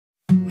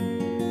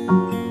Hey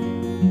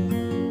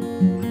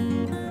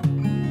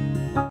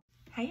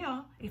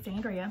y'all, it's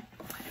Andrea.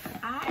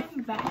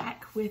 I'm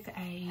back with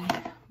a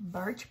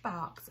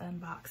Birchbox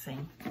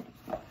unboxing.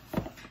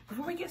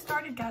 Before we get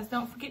started, guys,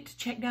 don't forget to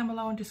check down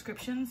below in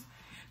descriptions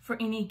for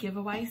any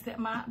giveaways that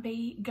might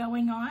be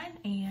going on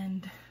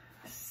and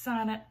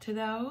sign up to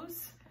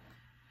those.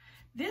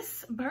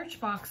 This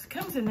Birchbox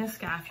comes in this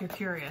guy if you're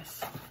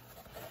curious.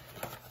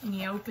 And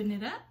you open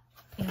it up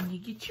and you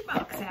get your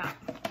box out.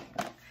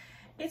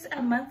 It's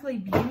a monthly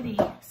beauty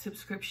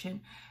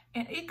subscription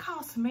and it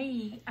costs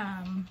me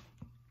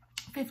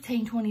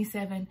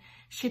 $15.27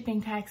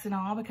 shipping, tax and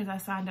all, because I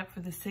signed up for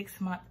the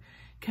 6-month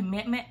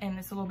commitment and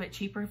it's a little bit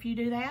cheaper if you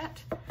do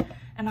that.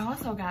 And I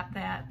also got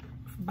that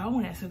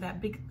bonus of that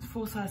big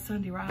full-size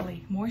Sunday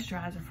Riley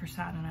moisturizer for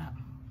signing up.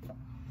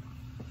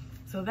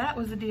 So that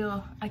was a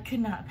deal I could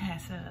not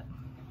pass up.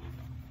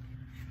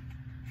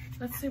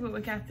 Let's see what we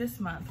got this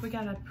month. We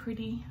got a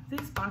pretty,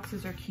 these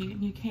boxes are cute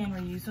and you can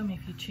reuse them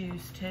if you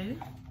choose to,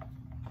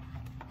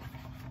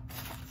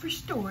 for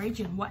storage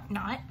and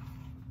whatnot.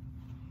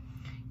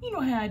 You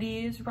know how it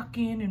is,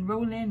 rocking and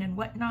rolling and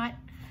whatnot.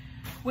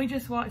 We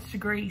just watched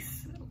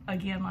Grease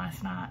again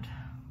last night.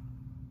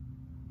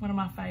 One of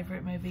my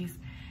favorite movies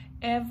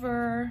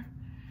ever.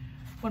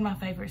 One of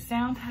my favorite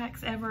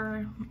soundtracks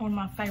ever. One of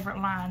my favorite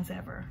lines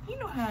ever. You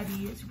know how it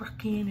is,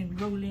 rocking and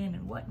rolling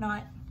and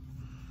whatnot.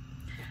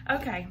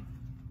 Okay,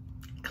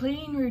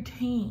 clean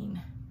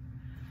routine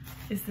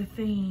is the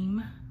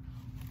theme.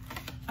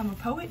 I'm a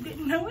poet,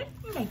 didn't know it.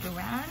 Make a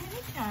rhyme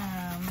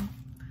anytime.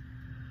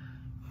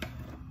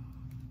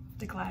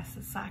 The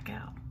glasses psych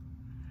out.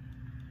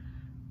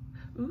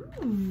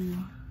 Ooh.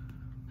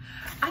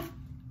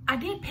 I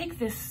did pick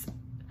this.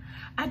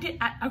 Okay,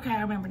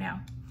 I remember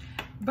now.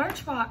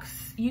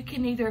 Birchbox, you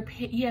can either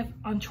pick, you have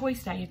on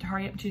choice day, you have to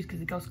hurry up and choose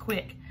because it goes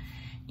quick.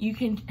 You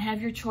can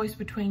have your choice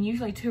between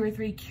usually 2 or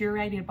 3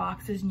 curated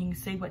boxes and you can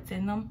see what's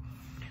in them.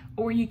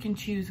 Or you can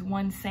choose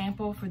one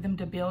sample for them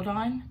to build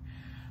on.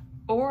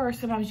 Or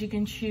sometimes you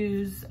can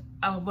choose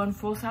one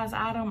full-size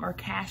item or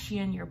cash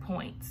in your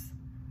points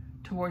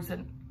towards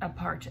a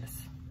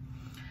purchase.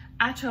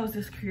 I chose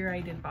this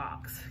curated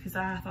box because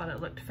I thought it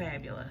looked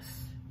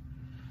fabulous.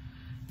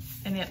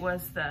 And it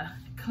was the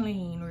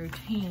clean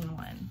routine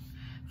one.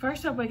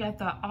 First up, we got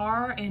the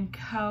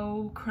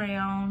R&Co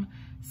Crown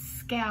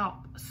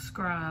Scalp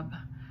Scrub.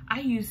 I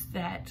used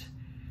that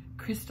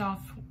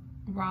Christoph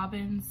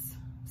Robbins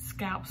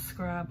scalp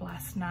scrub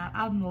last night.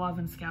 I'm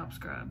loving scalp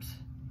scrubs.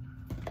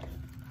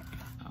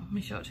 Let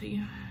me show it to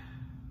you.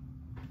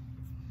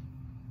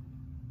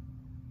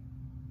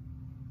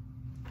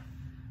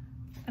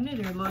 I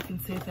need to look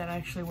and see if that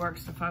actually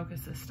works to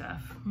focus this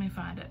stuff. Let me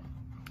find it.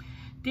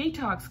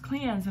 Detox,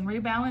 cleanse, and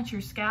rebalance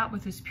your scalp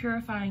with this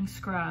purifying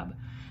scrub.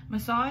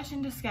 Massage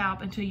into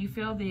scalp until you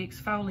feel the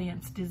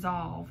exfoliants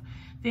dissolve.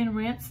 Then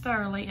rinse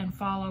thoroughly and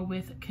follow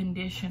with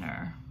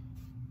conditioner.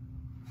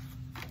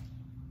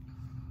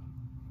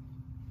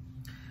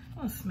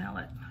 I'll smell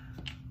it.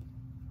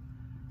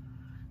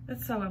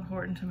 That's so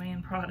important to me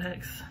in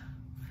products.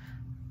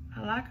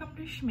 I like them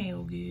to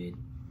smell good.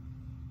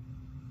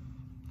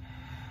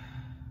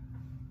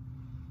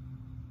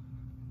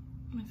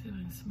 Let me see if I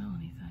can smell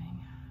anything.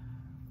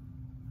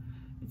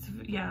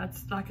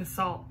 It's like a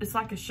salt. It's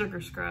like a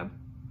sugar scrub.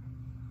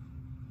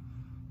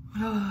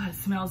 Oh, it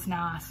smells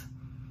nice.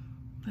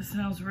 It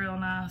smells real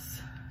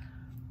nice.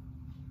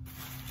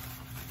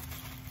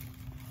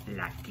 I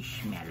like to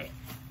smell it.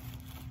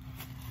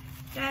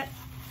 I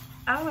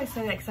always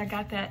say that because I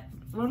got that.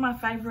 One of my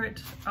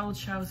favorite old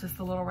shows is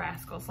The Little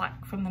Rascals,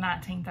 like from the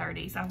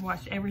 1930s. I've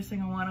watched every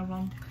single one of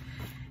them.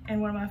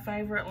 And one of my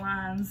favorite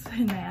lines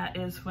in that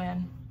is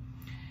when,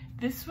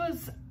 this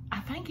was,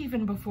 I think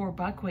even before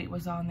Buckwheat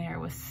was on there,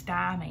 was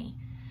Stymie.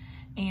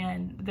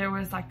 And there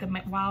was like the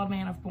Wild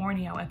Man of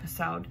Borneo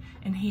episode,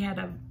 and he had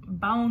a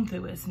bone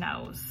through his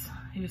nose.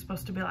 He was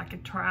supposed to be like a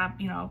tribe,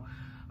 you know,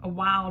 a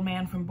wild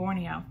man from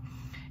Borneo.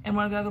 And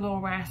one of the other Little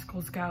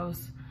Rascals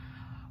goes,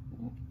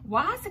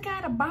 "Why's he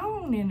got a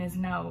bone in his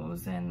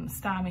nose?" And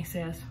Stymie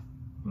says,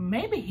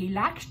 "Maybe he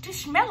likes to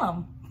smell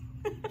them."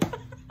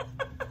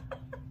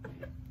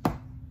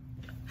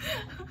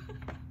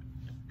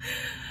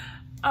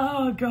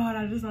 Oh God,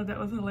 I just thought that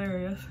was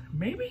hilarious.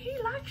 Maybe he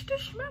likes to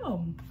smell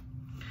them.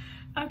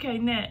 Okay,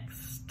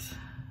 next.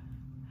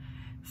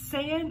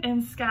 Sand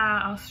and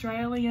Sky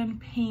Australian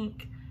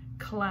Pink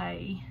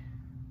Clay.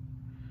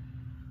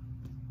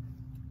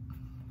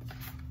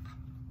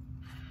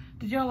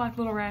 Did y'all like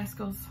Little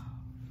Rascals?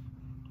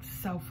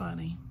 So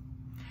funny.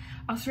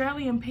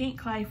 Australian Pink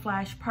Clay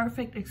Flash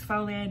Perfect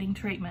Exfoliating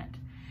Treatment.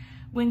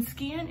 When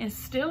skin is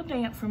still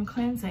damp from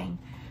cleansing,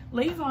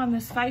 leave on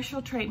this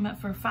facial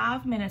treatment for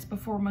 5 minutes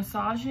before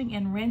massaging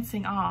and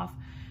rinsing off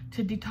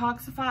to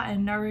detoxify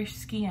and nourish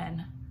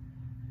skin.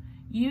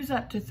 Use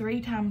up to 3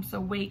 times a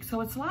week.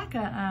 So it's like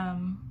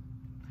a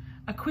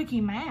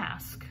quickie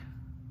mask.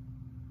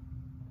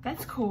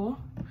 That's cool.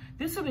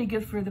 This will be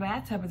good for the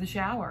bathtub or the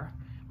shower,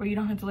 where you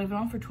don't have to leave it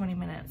on for 20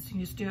 minutes.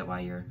 You just do it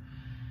while you're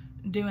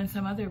doing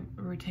some other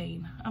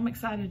routine. I'm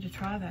excited to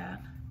try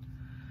that.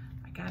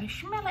 I I gotta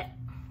smell it.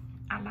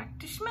 I like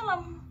to smell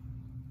them.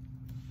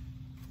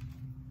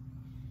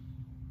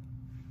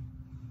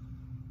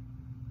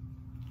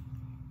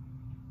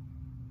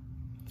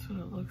 That's what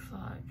it looks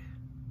like.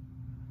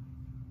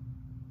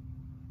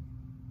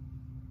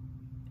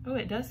 Oh,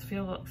 it does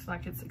feel, looks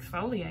like it's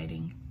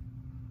exfoliating.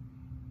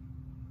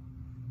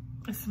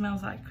 It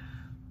smells like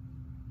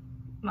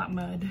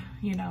mud,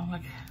 you know,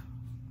 like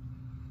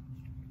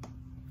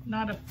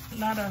not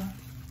a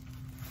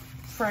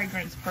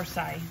fragrance per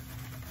se.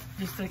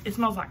 Just it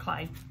smells like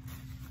clay.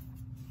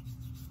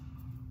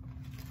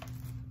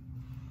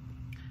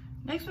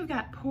 Next, we've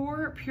got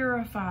Pore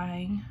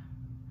Purifying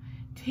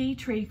Tea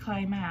Tree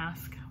Clay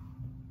Mask.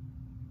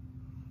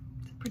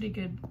 It's a pretty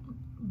good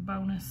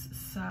bonus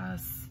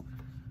size,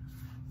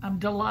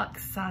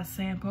 deluxe size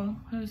sample.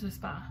 Who's this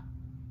by?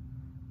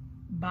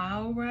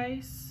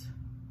 BioRace.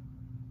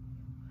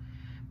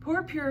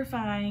 Pore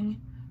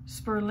Purifying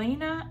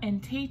Spirulina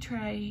and Tea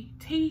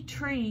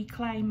Tree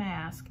Clay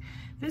Mask.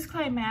 This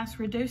clay mask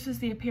reduces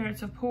the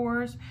appearance of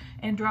pores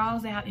and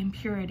draws out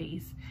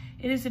impurities.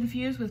 It is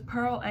infused with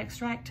pearl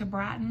extract to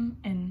brighten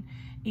and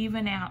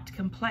even out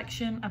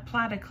complexion.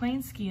 Apply to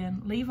clean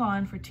skin. Leave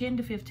on for 10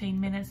 to 15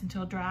 minutes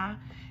until dry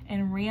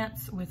and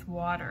rinse with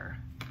water.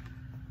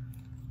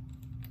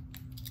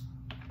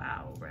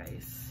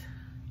 BioRace.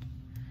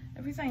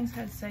 Everything's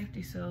had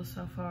safety seals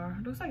so far.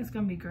 It looks like it's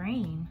going to be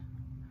green.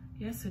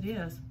 Yes, it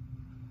is.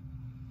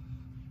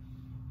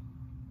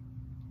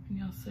 Can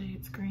y'all see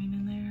it's green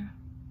in there?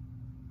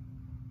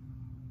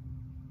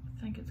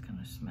 I think it's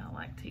gonna smell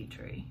like tea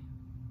tree.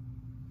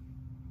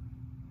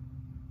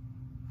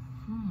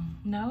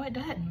 No, it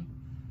doesn't.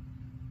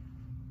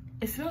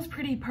 It smells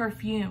pretty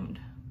perfumed.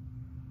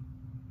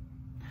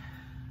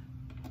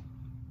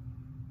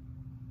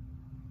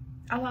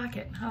 I like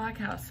it. I like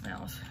how it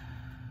smells.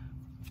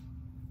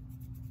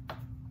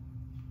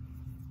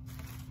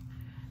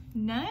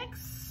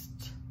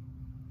 Next,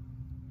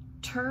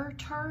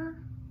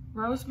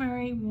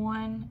 Rosemary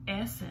 1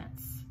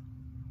 Essence.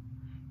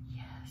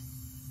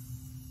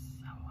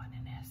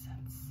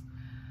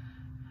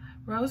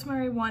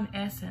 Rosemary 1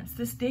 Essence.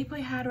 This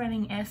deeply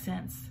hydrating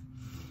essence,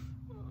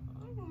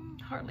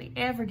 hardly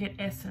ever get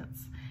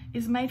essence,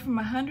 is made from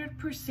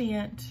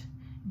 100%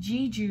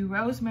 Jeju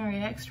rosemary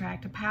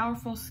extract, a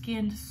powerful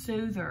skin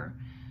soother.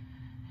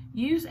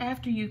 Use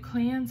after you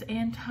cleanse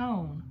and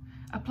tone.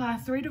 Apply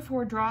 3 to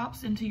 4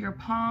 drops into your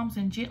palms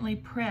and gently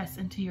press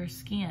into your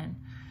skin.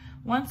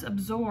 Once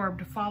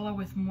absorbed, follow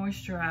with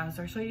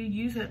moisturizer. So you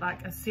use it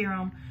like a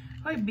serum,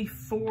 probably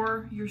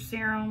before your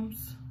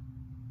serums.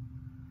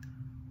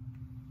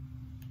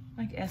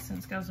 I think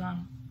essence goes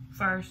on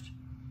first.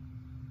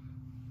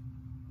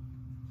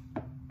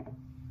 I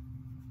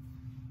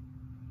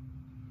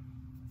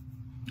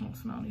don't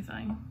smell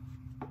anything.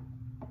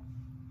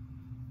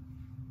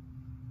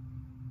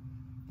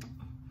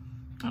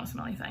 I don't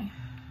smell anything.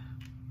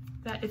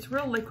 That it's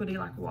real liquidy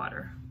like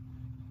water.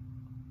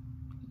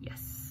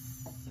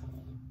 Yes.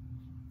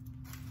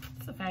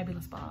 It's a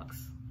fabulous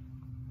box,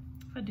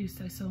 if I do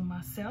say so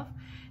myself.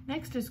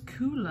 Next is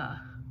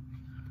Kula.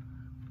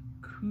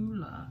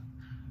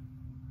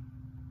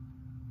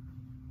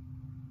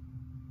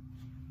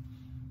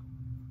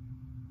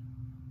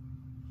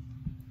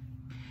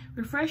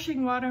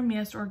 Refreshing Water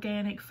Mist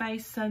Organic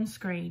Face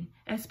Sunscreen,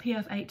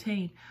 SPF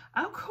 18.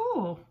 Oh,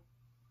 cool.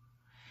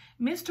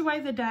 Mist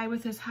away the day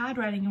with this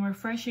hydrating and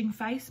refreshing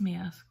face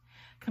mist.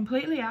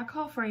 Completely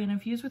alcohol-free and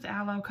infused with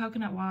aloe,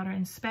 coconut water,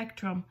 and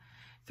Spectrum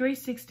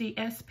 360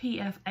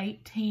 SPF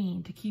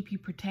 18 to keep you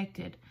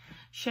protected.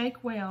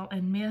 Shake well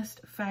and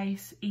mist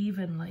face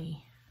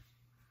evenly.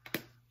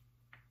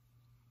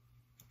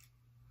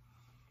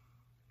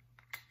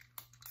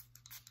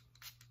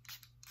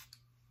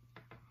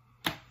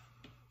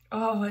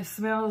 Oh, it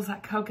smells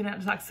like coconut,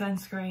 just like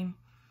sunscreen.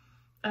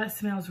 That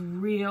smells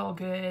real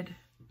good.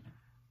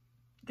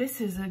 This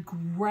is a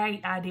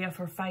great idea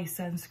for face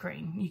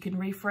sunscreen. You can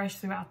refresh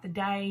throughout the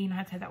day. You don't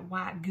have to have that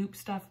white goop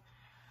stuff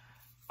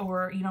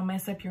or, you know,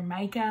 mess up your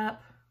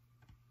makeup.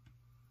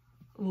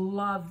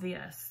 Love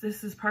this.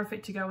 This is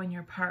perfect to go in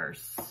your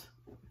purse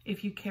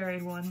if you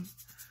carry one.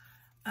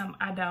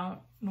 I don't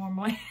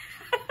normally.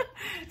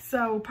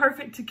 So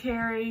perfect to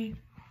carry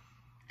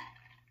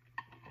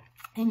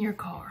in your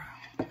car.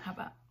 How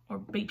about, or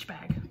beach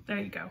bag. There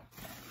you go.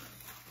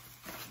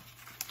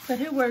 But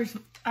who wears,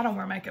 I don't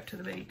wear makeup to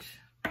the beach.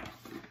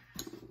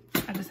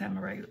 I just have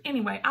my regular.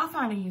 Anyway, I'll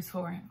find a use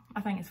for it.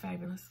 I think it's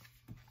fabulous.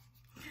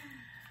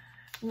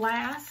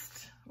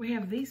 Last, we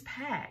have these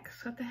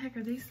packs. What the heck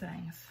are these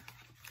things?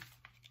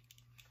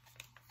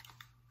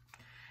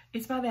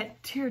 It's by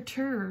that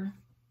Tour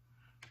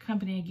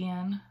company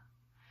again.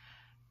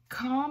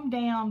 Calm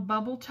Down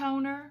Bubble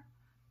Toner.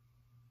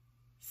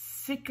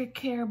 Sika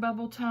Care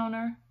Bubble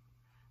Toner.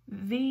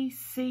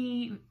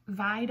 VC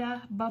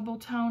Vita Bubble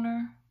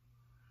Toner.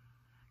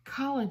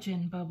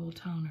 Collagen Bubble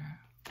Toner.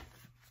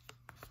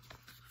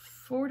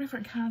 4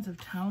 different kinds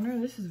of toner.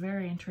 This is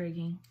very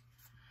intriguing.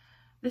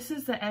 This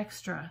is the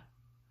extra.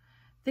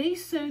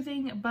 These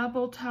soothing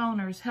bubble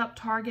toners help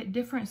target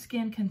different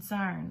skin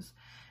concerns.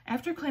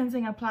 After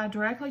cleansing, apply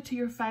directly to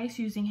your face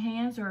using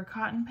hands or a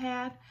cotton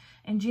pad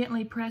and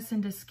gently press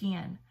into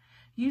skin.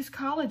 Use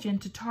collagen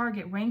to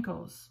target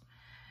wrinkles.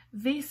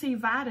 VC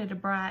Vita to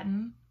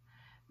brighten,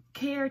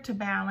 Care to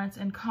balance,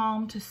 and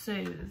Calm to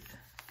soothe.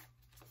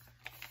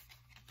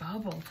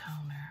 Bubble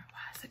toner.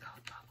 Why is it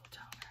called bubble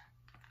toner?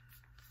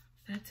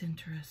 That's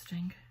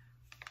interesting.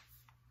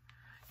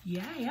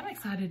 Yay, I'm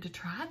excited to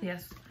try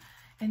this.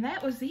 And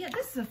that was it.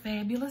 This is a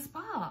fabulous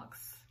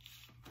box.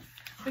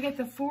 We got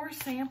the 4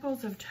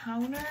 samples of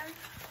toner.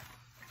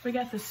 We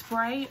got the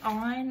spray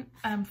on,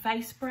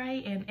 face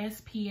spray and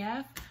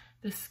SPF,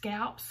 the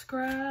scalp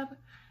scrub,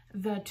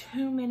 the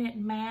 2-minute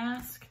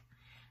mask,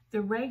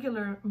 the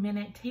regular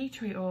minute tea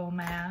tree oil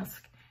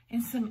mask,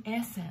 and some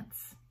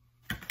essence.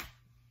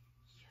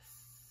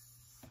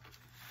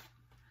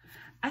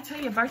 I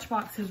tell you,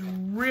 Birchbox has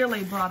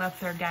really brought up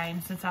their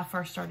game since I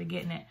first started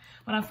getting it.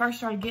 When I first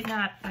started getting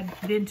it, I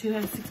did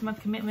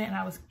 6-month commitment, and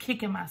I was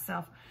kicking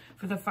myself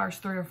for the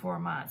first 3 or 4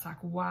 months. Like,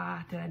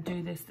 why did I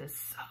do this? This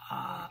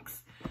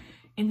sucks.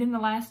 And then the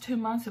last 2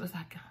 months, it was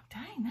like,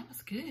 dang, that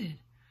was good.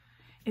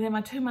 And then my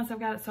 2 months I've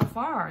got it so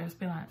far, it's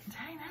been like,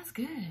 dang, that's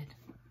good.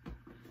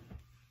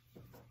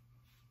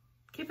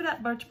 Keep it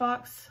up,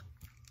 Birchbox.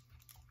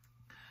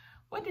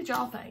 What did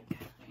y'all think?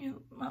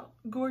 My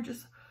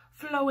gorgeous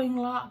flowing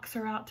locks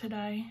are out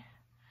today,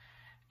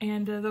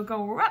 and they'll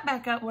go right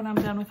back up when I'm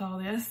done with all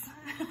this.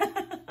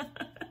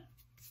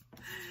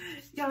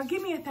 Y'all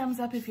give me a thumbs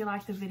up if you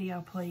like the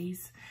video,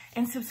 please,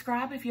 and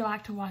subscribe if you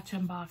like to watch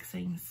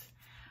unboxings.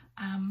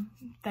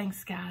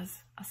 Thanks,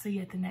 guys. I'll see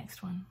you at the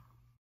next one.